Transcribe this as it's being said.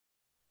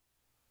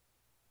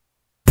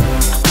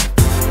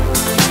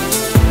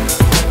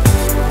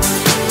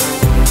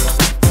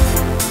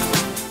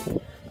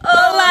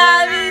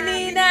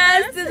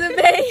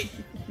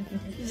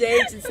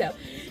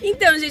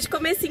gente,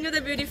 comecinho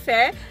da Beauty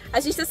Fair. A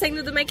gente tá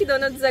saindo do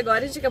McDonald's agora,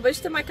 a gente acabou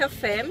de tomar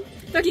café.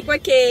 Tô aqui com a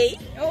Kay.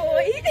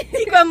 Oi!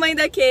 E com a mãe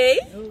da Kay.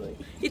 Oi!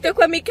 E tô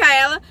com a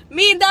Micaela.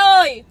 Me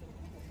dá oi!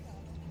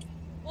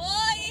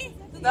 Oi!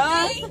 Tudo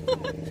bem?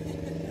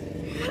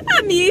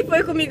 A Mi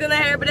foi comigo na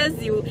Hair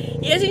Brasil.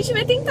 E a gente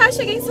vai tentar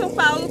chegar em São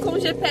Paulo com o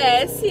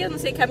GPS. Eu não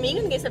sei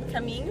caminho, ninguém sabe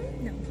caminho.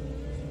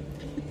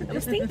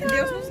 Vamos tentar.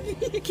 Deus nos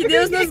guie. Que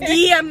Deus nos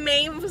guie,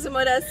 amém. Vamos fazer uma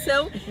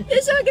oração. E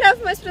eu já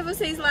gravo mais pra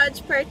vocês lá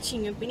de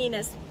pertinho.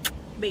 Meninas,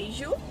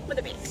 beijo.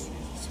 Manda beijo.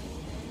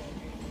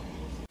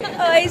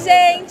 Oi,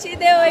 gente.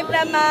 Deu oi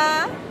pra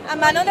Má. A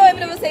Má não deu oi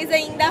pra vocês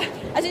ainda.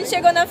 A gente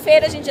chegou na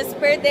feira, a gente já se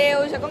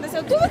perdeu. Já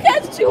aconteceu tudo que é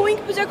de ruim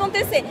que podia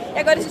acontecer. E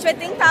agora a gente vai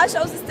tentar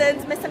achar os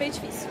stands, mas tá meio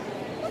difícil.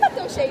 Não tá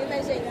tão cheio,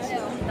 né, gente?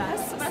 Não, tá.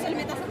 Mas a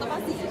alimentação tá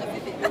vazia, já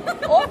bebi.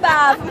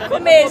 Oba, vamos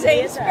comer,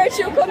 gente.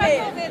 Partiu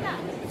comer.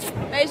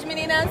 Beijo,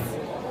 meninas.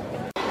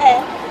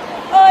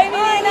 Oi,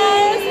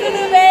 meninas,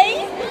 tudo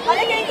bem?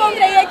 Olha quem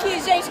encontrei aqui,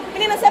 gente.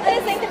 Meninas, se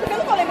apresentem, porque eu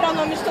não vou lembrar o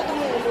nome de todo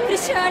mundo.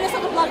 Cristiane, eu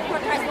sou do blog Por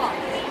Trás Blog.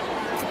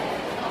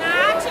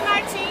 Nath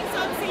Martins,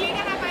 sou do Se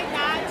Liga na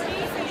Vaidade.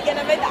 Se liga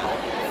na verdade.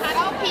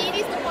 Carol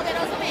Pires, do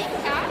Poderoso Make,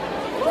 tá?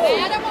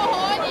 Dayana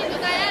Morrone, do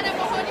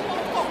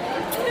dayanamorrone.com.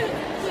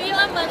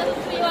 Tuila Amanda, do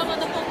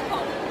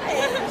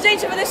tuilamanda.com.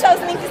 Gente, eu vou deixar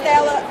os links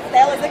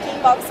delas aqui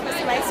embaixo pra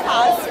ser mais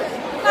fácil.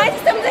 Mas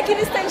estamos aqui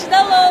no stand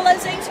da Lola,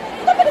 gente.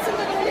 Não tá parecendo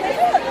todo mundo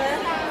melhor, né?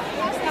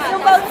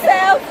 Não pode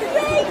selfie,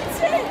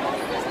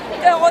 gente.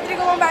 Então, o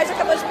Rodrigo Lombardi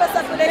acabou de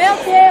passar por aqui. Meu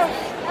Deus.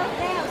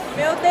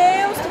 Meu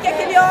Deus, o que é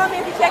aquele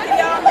homem? O que é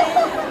aquele homem?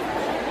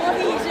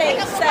 Morri,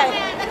 gente, sério.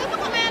 Daqui a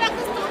pouco a Mayara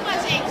acostuma,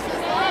 gente.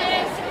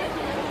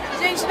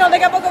 Gente, não,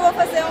 daqui a pouco eu vou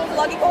fazer um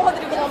vlog com o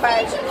Rodrigo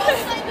Lombardi.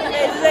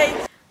 Beijo,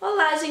 gente.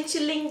 Olá, gente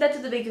linda,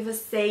 tudo bem com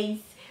vocês?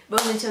 Bom,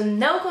 gente, eu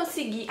não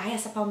consegui... Ai,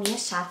 essa palminha é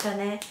chata,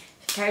 né?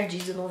 Fica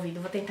ardido no ouvido,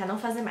 vou tentar não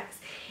fazer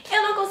mais.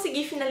 Eu não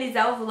consegui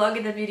finalizar o vlog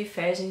da Beauty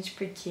Fair, gente,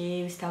 porque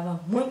eu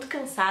estava muito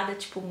cansada,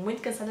 tipo, muito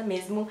cansada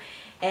mesmo.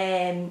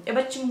 Eu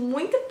bati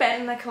muita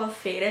perna naquela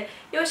feira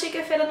e eu achei que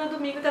a feira no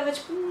domingo tava,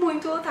 tipo,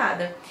 muito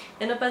lotada.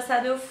 Ano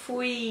passado eu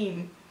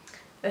fui...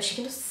 Eu acho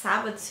que no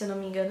sábado, se eu não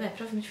me engano,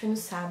 provavelmente foi no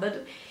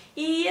sábado.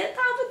 E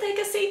tava até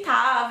que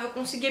aceitável, eu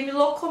conseguia me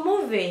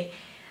locomover.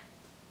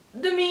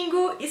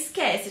 Domingo,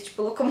 esquece,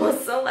 tipo,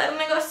 locomoção lá era um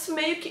negócio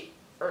meio que...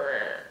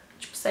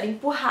 Tipo, ser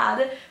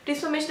empurrada,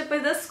 principalmente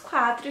depois das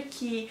 4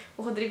 que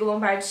o Rodrigo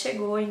Lombardi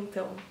chegou,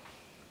 então...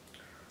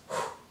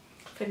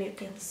 Foi meio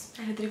tenso.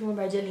 Ai, Rodrigo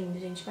Lombardi é lindo,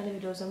 gente,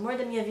 maravilhoso. Amor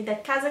da minha vida,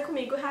 casa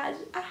comigo,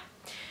 rádio.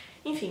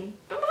 Enfim,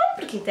 vamos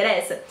pro que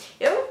interessa.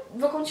 Eu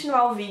vou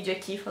continuar o vídeo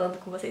aqui falando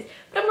com vocês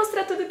pra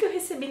mostrar tudo que eu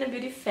recebi na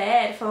Beauty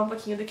Fair, falar um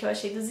pouquinho do que eu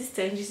achei dos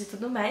estandes e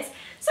tudo mais.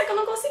 Só que eu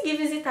não consegui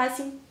visitar,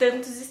 assim,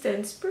 tantos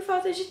estandes por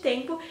falta de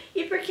tempo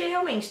e porque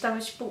realmente tava,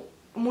 tipo,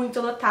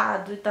 muito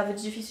lotado, tava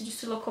difícil de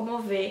se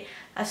locomover.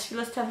 As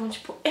filas estavam,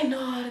 tipo,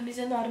 enormes,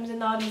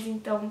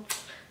 então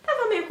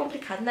tava meio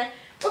complicado, né?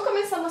 Vou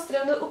começar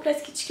mostrando o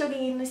press kit que eu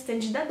ganhei no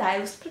stand da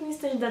Dylos. Pra mim, o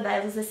stand da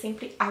Dylos é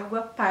sempre algo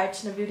à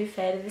parte na Beauty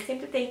Fair. Ele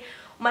sempre tem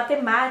uma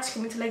temática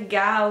muito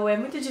legal, é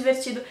muito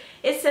divertido.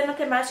 Esse ano a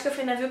temática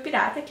foi navio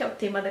pirata, que é o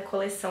tema da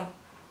coleção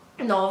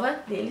nova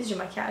deles, de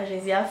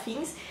maquiagens e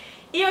afins.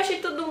 E eu achei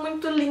tudo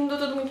muito lindo,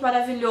 tudo muito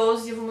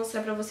maravilhoso. E eu vou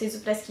mostrar pra vocês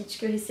o press kit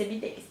que eu recebi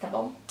deles, tá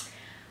bom?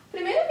 O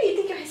primeiro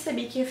item que eu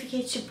recebi que eu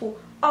fiquei tipo,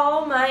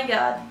 oh my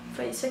god,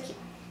 foi isso aqui.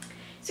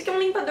 Isso aqui é um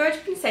limpador de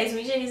pincéis, um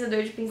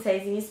higienizador de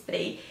pincéis em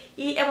spray.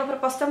 E é uma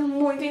proposta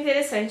muito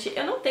interessante.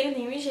 Eu não tenho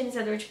nenhum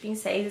higienizador de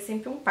pincéis, é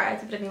sempre um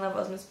parto pra mim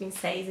lavar os meus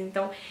pincéis,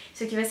 então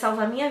isso aqui vai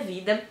salvar a minha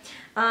vida.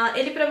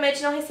 Ele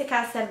promete não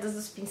ressecar as cerdas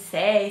dos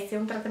pincéis, tem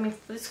um tratamento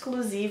todo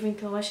exclusivo,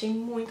 então eu achei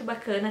muito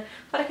bacana.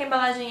 Fora que a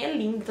embalagem é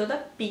linda, toda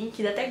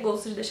pink, dá até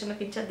gosto de deixar na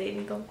penteadeira,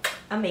 então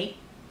amei.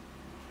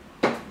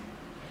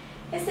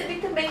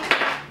 Recebi também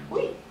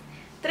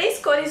 3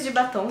 cores de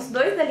batons,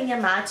 2 da linha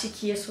mate,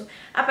 que eu sou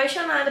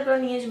apaixonada pela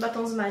linha de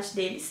batons mate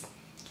deles,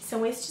 que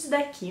são estes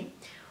daqui.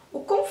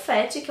 O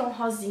confete, que é um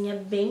rosinha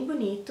bem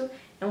bonito,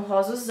 é um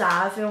rosa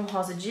usável, é um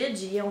rosa dia a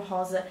dia, é um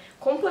rosa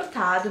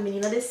comportado,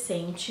 menina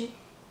decente.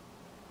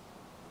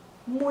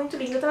 Muito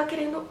lindo, eu tava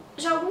querendo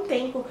já há algum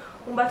tempo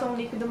um batom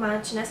líquido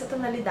mate nessa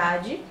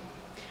tonalidade,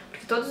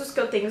 porque todos os que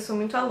eu tenho são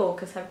muito a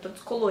louca, sabe?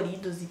 Todos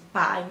coloridos e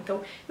pá, então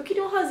eu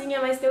queria um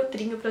rosinha mais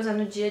neutrinho pra usar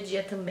no dia a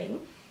dia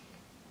também.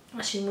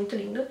 Achei muito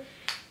lindo.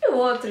 E o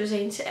outro,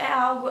 gente, é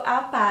algo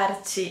à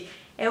parte.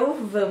 É o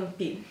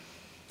Vamp.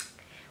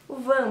 O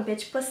Vamp é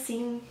tipo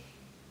assim...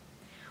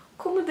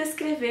 Como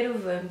descrever o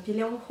Vamp? Ele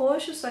é um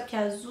roxo, só que é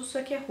azul,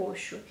 só que é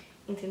roxo.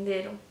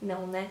 Entenderam?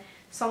 Não, né?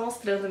 Só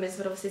mostrando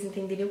mesmo pra vocês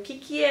entenderem o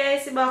que é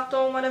esse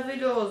batom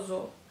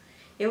maravilhoso.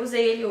 Eu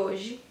usei ele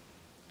hoje.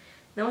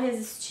 Não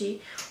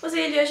resisti.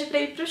 Usei ele hoje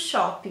pra ir pro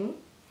shopping.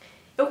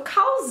 Eu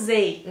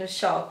causei no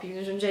shopping,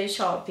 no Jundiaí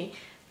Shopping.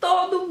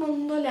 Todo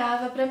mundo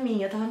olhava pra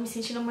mim, eu tava me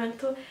sentindo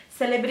muito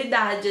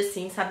celebridade,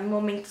 assim, sabe?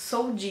 Momento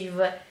sou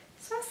diva.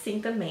 Só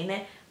assim também,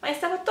 né? Mas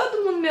tava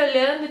todo mundo me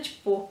olhando,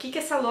 tipo, o que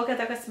essa louca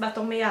tá com esse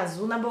batom meio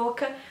azul na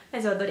boca?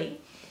 Mas eu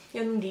adorei.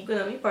 Eu não ligo,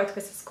 não me importo com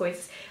essas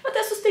coisas. Eu até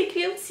assustei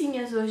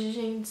criancinhas hoje,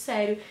 gente,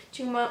 sério.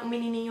 Tinha um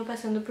menininho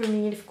passando por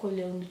mim e ele ficou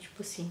olhando,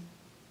 tipo assim.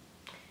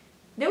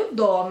 Deu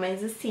dó,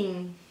 mas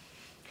assim...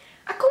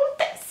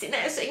 acontece,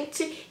 né,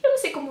 gente? Eu não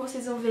sei como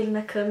vocês vão ver ele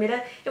na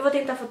câmera. Eu vou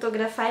tentar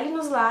fotografar ele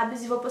nos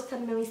lábios e vou postar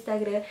no meu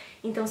Instagram.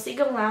 Então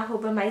sigam lá,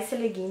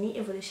 @maiseleguini.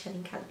 Eu vou deixar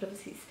linkado pra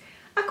vocês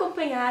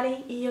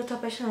acompanharem. E eu tô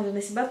apaixonada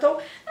nesse batom.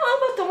 Não é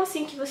um batom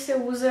assim que você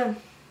usa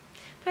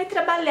pra ir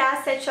trabalhar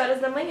às 7 horas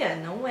da manhã.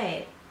 Não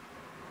é.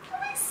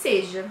 Talvez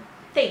seja.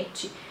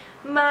 Tente.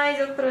 Mas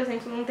eu, por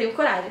exemplo, não tenho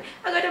coragem.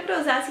 Agora pra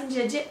usar assim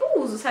dia a dia,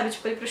 eu uso, sabe?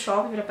 Tipo, ir pro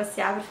shopping, pra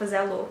passear, pra fazer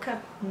a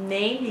louca.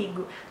 Nem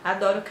ligo.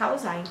 Adoro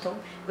causar. Então,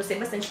 gostei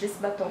bastante desse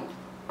batom.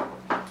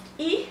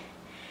 E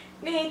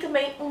ganhei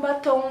também um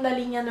batom da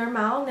linha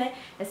normal, né?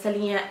 Essa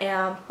linha é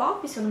a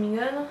Pop, se eu não me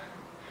engano.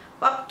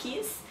 Pop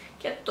Kiss,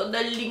 que é toda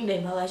linda. A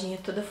embalagem é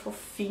toda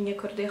fofinha,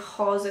 cor de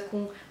rosa,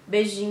 com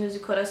beijinhos e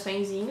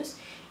coraçõezinhos.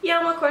 E é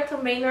uma cor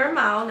também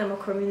normal, né? Uma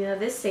cor menina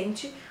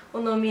decente. O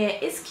nome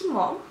é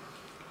Esquimó.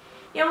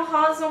 E é um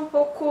rosa um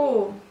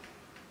pouco...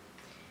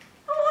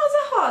 é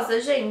um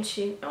rosa,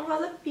 gente. É um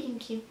rosa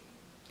pink.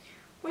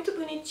 Muito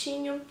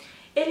bonitinho.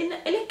 Ele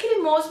é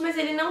cremoso, mas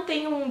ele não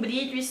tem um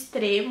brilho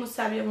extremo,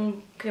 sabe? É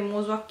um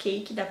cremoso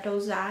ok que dá pra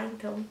usar,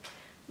 então...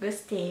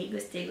 gostei,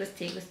 gostei,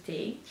 gostei,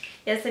 gostei.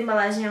 E essa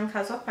embalagem é um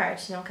caso à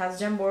parte, né? Um caso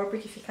de amor,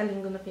 porque fica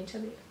lindo na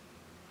penteadeira.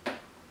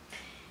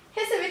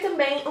 Recebi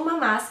também uma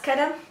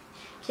máscara,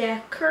 que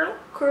é Curl,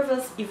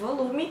 Curvas e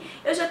Volume.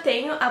 Eu já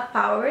tenho a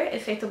Power,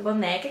 efeito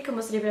boneca, que eu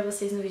mostrei pra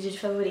vocês no vídeo de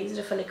favoritos.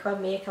 Já falei que eu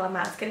amei aquela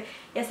máscara.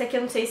 E essa aqui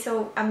eu não sei se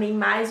eu amei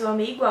mais ou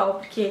amei igual,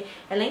 porque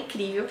ela é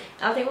incrível.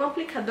 Ela tem um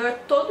aplicador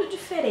todo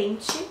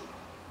diferente,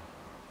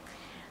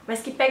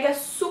 mas que pega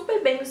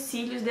super bem os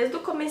cílios desde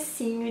o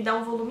comecinho e dá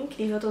um volume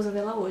incrível. Eu tô usando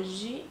ela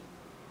hoje.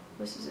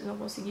 Se vocês não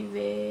conseguirem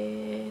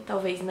ver,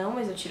 talvez não,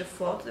 mas eu tiro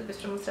foto depois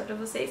pra mostrar pra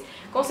vocês.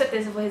 Com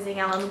certeza eu vou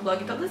resenhar lá no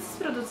blog todos esses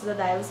produtos da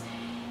Dylos.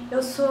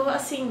 Eu sou,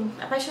 assim,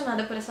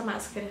 apaixonada por essa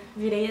máscara.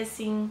 Virei,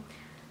 assim,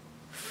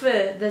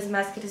 fã das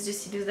máscaras de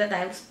cílios da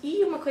Dylos.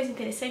 E uma coisa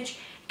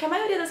interessante é que a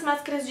maioria das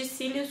máscaras de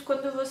cílios,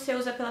 quando você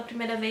usa pela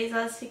primeira vez,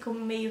 elas ficam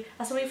meio...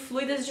 elas são meio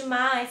fluidas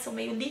demais, são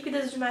meio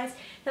líquidas demais.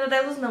 E a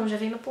da Dylos não, já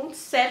vem no ponto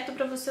certo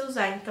pra você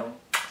usar, então,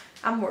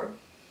 amor.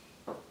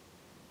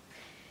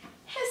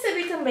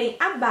 Recebi também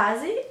a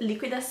base,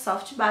 líquida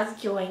soft base,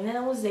 que eu ainda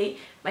não usei,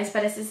 mas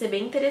parece ser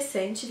bem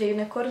interessante, veio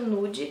na cor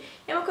nude.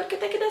 É uma cor que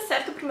até que dá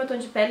certo pro meu tom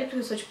de pele, porque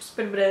eu sou tipo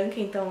super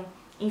branca, então,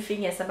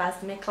 enfim, essa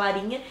base também é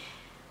clarinha.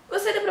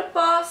 Gostei da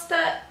proposta,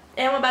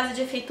 é uma base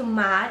de efeito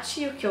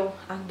mate, o que eu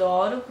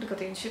adoro, porque eu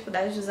tenho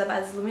dificuldade de usar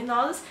bases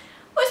luminosas.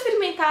 Vou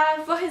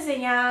experimentar, vou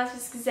resenhar, se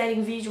vocês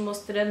quiserem vídeo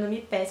mostrando, me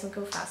peçam que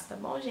eu faço, tá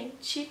bom,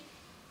 gente?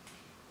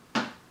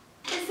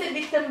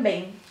 Recebi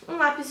também um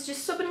lápis de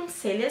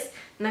sobrancelhas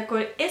na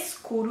cor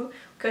escuro,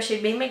 que eu achei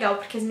bem legal,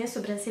 porque as minhas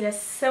sobrancelhas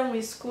são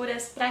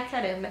escuras pra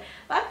caramba.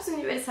 Lápis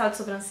universal de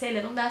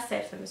sobrancelha não dá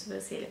certo na minha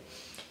sobrancelha.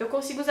 Eu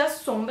consigo usar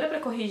sombra pra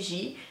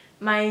corrigir,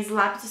 mas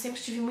lápis eu sempre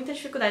tive muita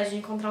dificuldade de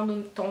encontrar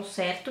um tom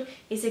certo.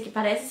 Esse aqui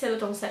parece ser o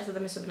tom certo da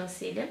minha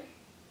sobrancelha.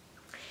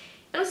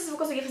 Eu não sei se vou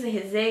conseguir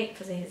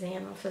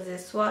fazer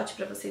swatch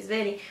pra vocês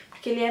verem,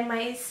 porque ele é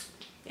mais...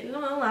 ele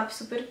não é um lápis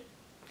super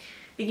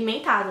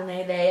pigmentado, né?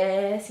 A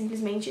ideia é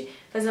simplesmente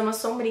fazer uma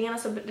sombrinha na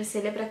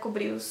sobrancelha pra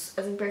cobrir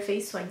as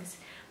imperfeições.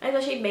 Mas eu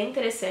achei bem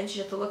interessante,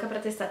 já tô louca pra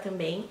testar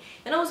também.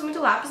 Eu não uso muito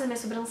lápis na minha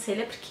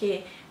sobrancelha,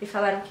 porque me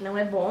falaram que não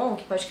é bom,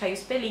 que pode cair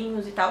os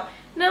pelinhos e tal.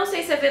 Não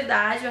sei se é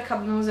verdade, eu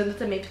acabo não usando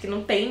também, porque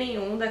não tem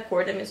nenhum da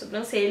cor da minha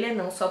sobrancelha,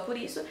 não só por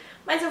isso.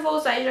 Mas eu vou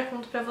usar e já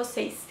conto pra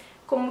vocês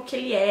como que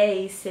ele é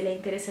e se ele é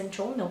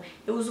interessante ou não.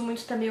 Eu uso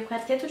muito também o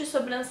quarteto de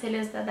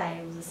sobrancelhas da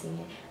Dylos,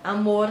 assim, é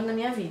amor na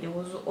minha vida. Eu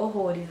uso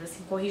horrores,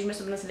 assim, corrijo minha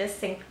sobrancelha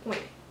sempre com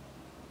ele.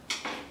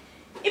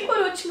 E por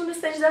último, no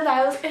stand da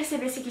Dylos, eu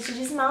recebi esse kit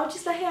de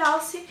esmaltes da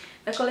Realce,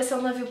 da coleção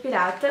Navio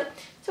Pirata.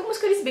 São umas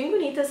cores bem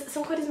bonitas,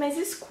 são cores mais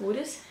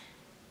escuras.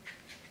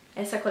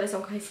 Essa é a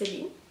coleção que eu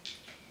recebi.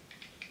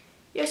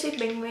 E eu achei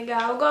bem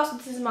legal, eu gosto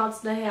dos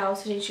esmaltes da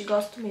Realce, gente,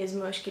 gosto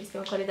mesmo, eu acho que eles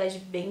têm uma qualidade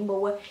bem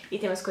boa e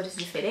tem umas cores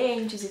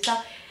diferentes e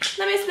tal.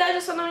 Na minha cidade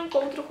eu só não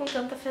encontro com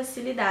tanta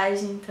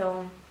facilidade,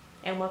 então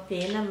é uma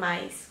pena,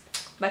 mas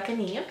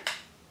bacaninha.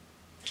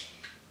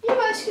 E eu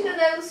acho que da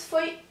Dylos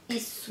foi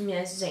isso,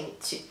 minha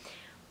gente.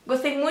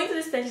 Gostei muito do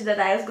stand da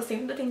Dylos, gostei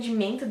muito do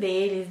atendimento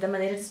deles, da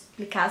maneira de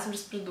explicar sobre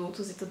os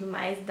produtos e tudo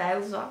mais.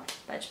 Dylos, ó,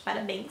 tá de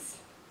parabéns.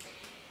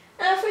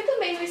 Fui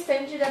também no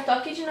stand da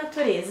Toque de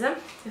Natureza.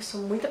 Eu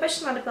sou muito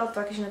apaixonada pela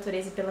Toque de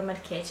Natureza e pela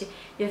Marquette.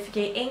 E eu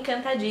fiquei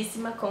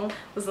encantadíssima com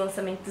os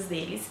lançamentos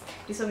deles.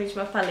 Principalmente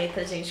uma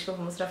paleta, gente, que eu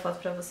vou mostrar foto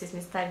pra vocês no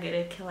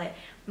Instagram, que ela é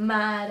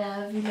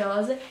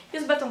maravilhosa. E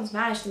os batons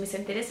mágicos também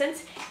são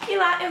interessantes. E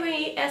lá eu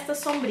ganhei esta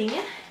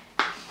sombrinha,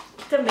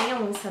 que também é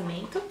um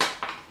lançamento.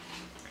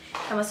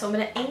 É uma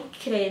sombra em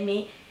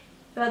creme.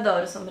 Eu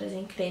adoro sombras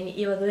em creme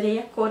e eu adorei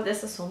a cor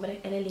dessa sombra.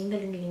 Ela é linda,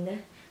 linda,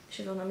 linda.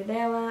 Deixa eu ver o nome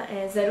dela,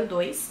 é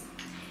 02.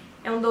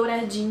 É um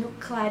douradinho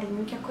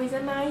clarinho, que é a coisa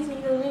mais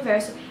linda do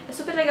universo. É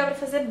super legal pra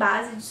fazer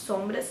base de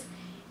sombras.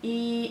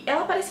 E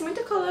ela parece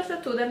muito com a Color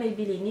Tattoo da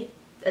Maybelline.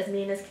 As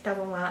meninas que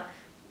estavam lá,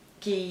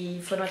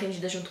 que foram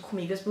atendidas junto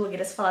comigo, as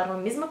blogueiras falaram a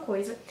mesma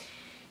coisa.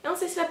 Eu não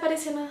sei se vai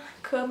aparecer na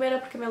câmera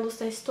porque minha luz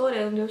tá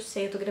estourando, eu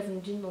sei, eu tô gravando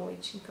de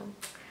noite, então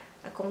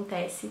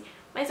acontece.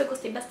 Mas eu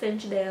gostei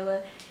bastante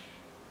dela.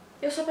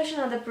 Eu sou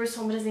apaixonada por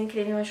sombras em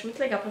creme, eu acho muito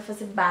legal pra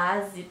fazer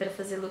base, pra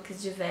fazer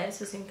looks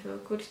diversos, então eu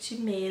curti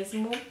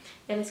mesmo.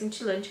 Ela é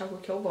cintilante, é algo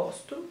que eu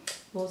gosto,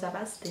 vou usar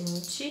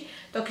bastante.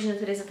 Toque de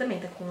natureza também,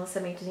 tá com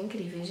lançamentos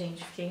incríveis,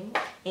 gente, fiquei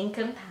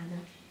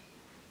encantada.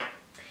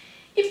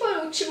 E por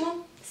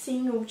último,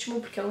 sim,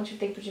 último, porque eu não tive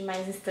tempo de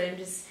mais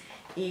stands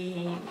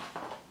e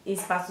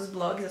espaços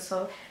blogs, eu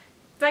só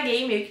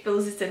vaguei meio que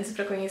pelos stands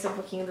pra conhecer um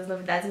pouquinho das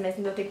novidades, mas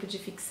não deu tempo de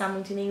fixar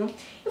muito em nenhum.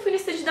 Eu fui no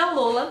stand da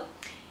Lola,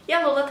 e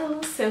a Lola tá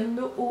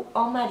lançando o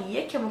Ó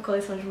Maria, que é uma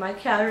coleção de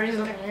maquiagem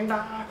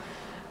linda.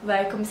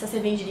 Vai começar a ser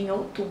vendida em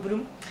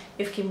outubro.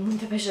 Eu fiquei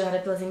muito apaixonada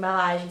pelas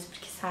embalagens,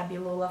 porque sabe,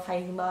 Lola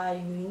faz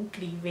embalagens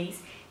incríveis.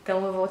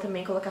 Então eu vou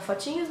também colocar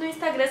fotinhos no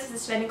Instagram, se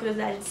vocês tiverem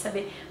curiosidade de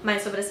saber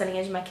mais sobre essa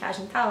linha de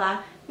maquiagem, tá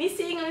lá. Me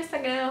sigam no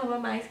Instagram,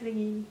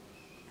 @maiseleguini.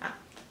 Tá,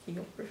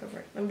 sigam, por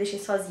favor. Não me deixem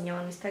sozinha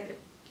lá no Instagram.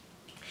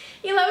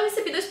 E lá eu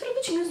recebi 2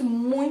 produtinhos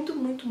muito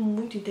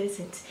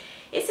interessantes.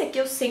 Esse aqui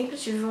eu sempre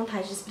tive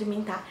vontade de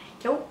experimentar,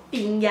 que é o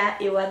Pinga.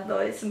 Eu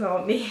adoro esse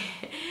nome.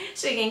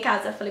 Cheguei em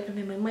casa, falei pra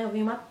minha mãe, mãe, eu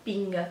vi uma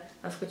pinga.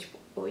 Ela ficou tipo,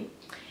 oi?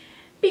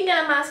 Pinga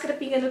na máscara,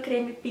 pinga no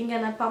creme, pinga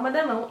na palma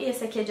da mão. E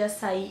esse aqui é de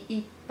açaí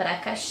e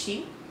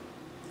abacaxi.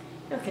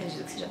 Eu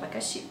acredito que seja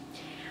abacaxi.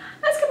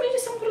 Basicamente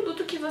esse é um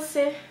produto que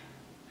você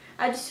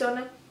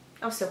adiciona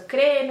ao seu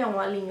creme, é um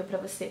olhinho pra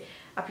você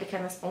aplicar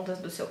nas pontas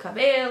do seu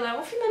cabelo. É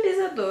um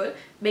finalizador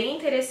bem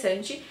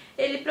interessante.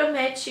 Ele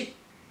promete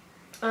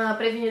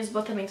prevenir o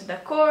desbotamento da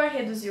cor,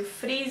 reduzir o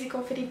frizz e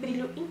conferir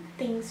brilho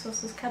intenso aos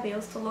seus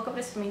cabelos. Tô louca pra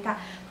experimentar,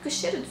 porque o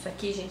cheiro disso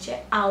aqui, gente,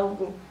 é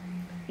algo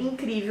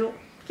incrível,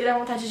 que dá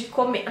vontade de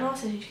comer.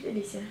 Nossa, gente, que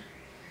delícia.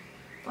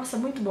 Nossa,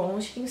 muito bom.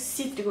 Um cheirinho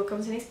cítrico que eu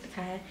não sei nem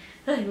explicar.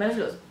 Ai,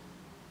 maravilhoso.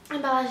 A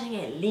embalagem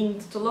é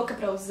linda, tô louca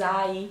pra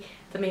usar e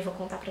também vou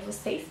contar pra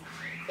vocês.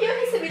 E eu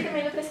recebi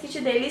também no press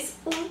kit deles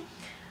um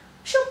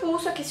shampoo,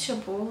 só que esse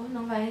shampoo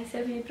não vai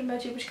servir pro meu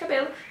tipo de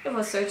cabelo. Eu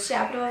vou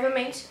sortear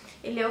provavelmente.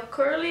 Ele é o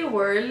Curly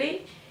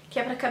Whirly, que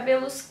é pra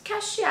cabelos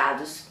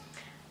cacheados.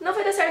 Não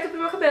vai dar certo pro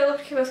meu cabelo,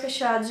 porque meus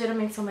cacheados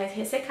geralmente são mais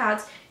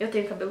ressecados. Eu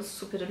tenho cabelo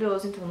super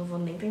oleoso, então não vou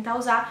nem tentar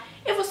usar.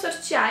 Eu vou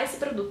sortear esse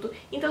produto.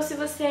 Então se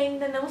você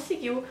ainda não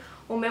seguiu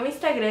o meu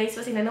Instagram e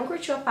se você ainda não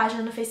curtiu a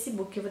página no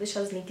Facebook, eu vou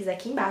deixar os links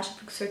aqui embaixo,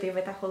 porque o sorteio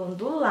vai estar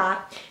rolando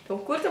lá. Então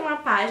curtam a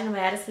página,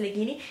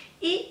 @maiseleguini,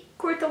 e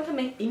curtam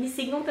também, e me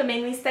sigam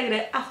também no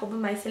Instagram,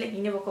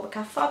 @maiseleguini. Eu vou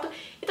colocar a foto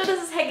e todas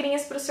as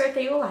regrinhas pro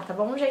sorteio lá, tá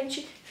bom,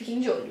 gente?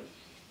 Fiquem de olho.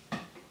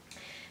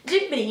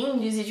 De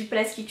brindes e de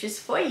press kits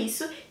foi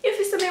isso. E eu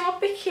fiz também uma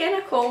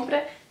pequena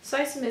compra, só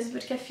isso mesmo,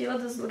 porque a fila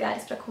dos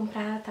lugares pra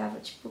comprar tava,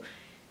 tipo,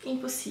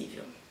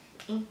 impossível.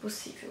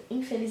 Impossível.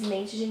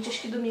 Infelizmente, gente,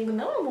 acho que domingo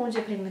não é um bom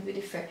dia pra ir na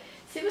Beauty Fair.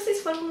 Se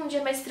vocês forem num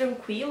dia mais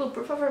tranquilo,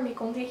 por favor, me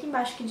contem aqui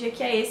embaixo que dia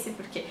que é esse,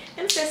 porque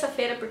menos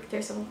terça-feira, porque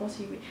terça eu não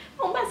consigo ir.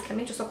 Bom,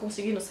 basicamente eu só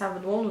consigo ir no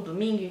sábado ou no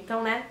domingo,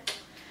 então, né?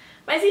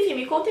 Mas enfim,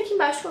 me contem aqui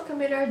embaixo qual que é o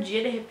melhor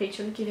dia, de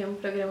repente ano que vem um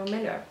programa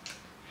melhor.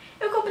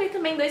 Eu comprei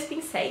também 2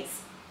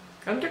 pincéis.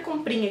 A única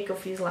comprinha que eu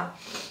fiz lá.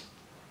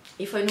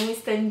 E foi num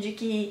stand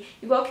que,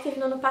 igual que teve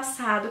no ano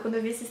passado, quando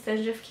eu vi esse stand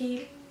eu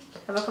fiquei...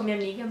 Tava com a minha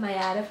amiga,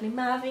 Mayara, falei,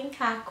 Má, vem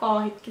cá,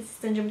 corre, porque esse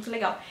stand é muito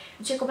legal.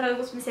 Eu tinha comprado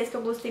alguns pincéis que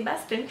eu gostei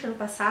bastante ano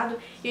passado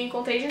e eu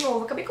encontrei de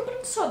novo. Acabei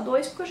comprando só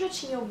 2 porque eu já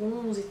tinha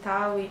alguns e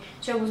tal, e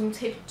tinha alguns muito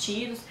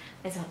repetidos,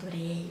 mas eu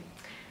adorei.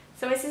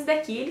 São esses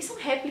daqui, eles são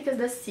réplicas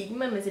da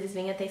Sigma, mas eles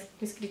vêm até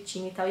com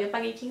escritinho e tal, e eu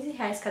paguei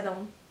R$15 cada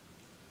um.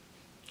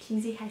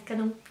 R$15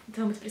 cada um,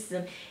 então muito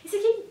precisando. Esse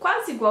aqui é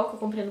quase igual que eu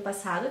comprei ano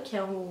passado, que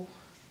é o...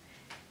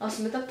 Nossa,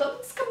 o meu tá todo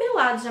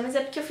descabelado já, mas é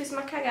porque eu fiz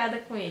uma cagada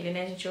com ele,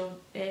 né, gente?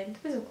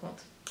 Depois eu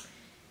conto.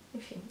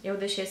 Enfim, eu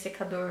deixei o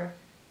secador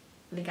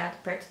ligado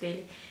perto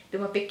dele.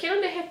 Deu uma pequena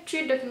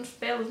derretida aqui nos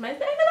pelos,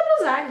 mas ainda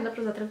dá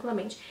pra usar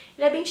tranquilamente.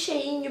 Ele é bem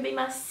cheinho, bem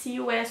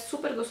macio, é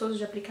super gostoso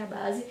de aplicar a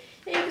base.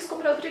 E aí eu quis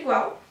comprar outro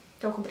igual,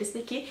 então eu comprei esse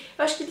daqui.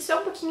 Eu acho que ele só é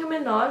um pouquinho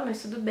menor,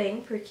 mas tudo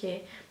bem,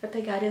 porque pra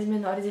pegar áreas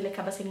menores ele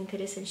acaba sendo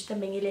interessante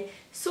também. Ele é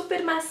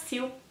super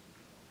macio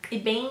e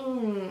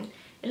bem...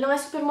 Ele não é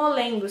super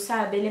molengo,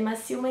 sabe? Ele é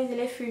macio, mas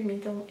ele é firme,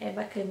 então é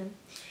bacana.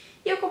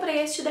 E eu comprei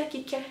este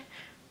daqui, que é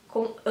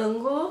com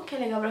ângulo, que é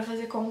legal pra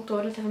fazer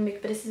contorno. Eu tava meio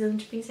que precisando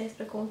de pincéis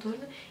pra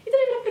contorno. E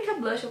também pra aplicar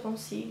blush eu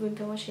consigo,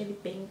 então eu achei ele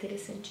bem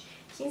interessante.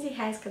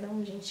 R$15 cada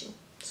um, gente.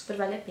 Super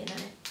vale a pena,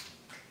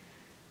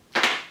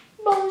 né?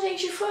 Bom,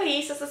 gente, foi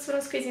isso. Essas foram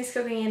as coisinhas que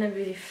eu ganhei na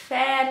Beauty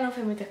Fair. Não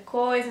foi muita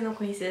coisa, não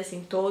conheci,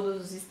 assim,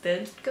 todos os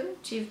stands, porque eu não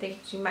tive tempo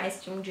de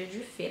mais de um dia de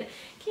feira.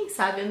 Quem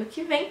sabe ano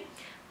que vem.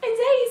 Mas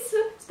é isso.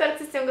 Espero que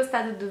vocês tenham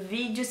gostado do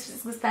vídeo. Se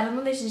vocês gostaram,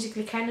 não deixem de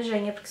clicar no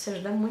joinha, porque isso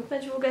ajuda muito na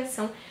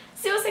divulgação.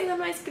 Se você ainda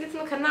não é inscrito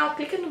no canal,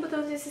 clica no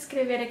botãozinho de se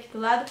inscrever aqui do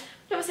lado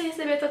pra você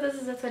receber todas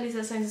as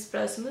atualizações dos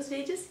próximos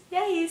vídeos. E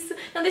é isso.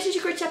 Não deixem de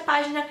curtir a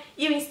página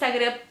e o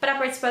Instagram pra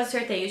participar do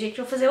sorteio. Gente,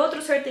 eu vou fazer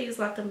outros sorteios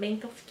lá também,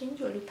 então fiquem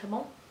de olho, tá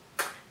bom?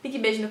 Big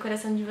beijo no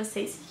coração de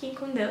vocês, fiquem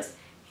com Deus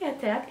e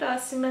até a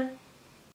próxima!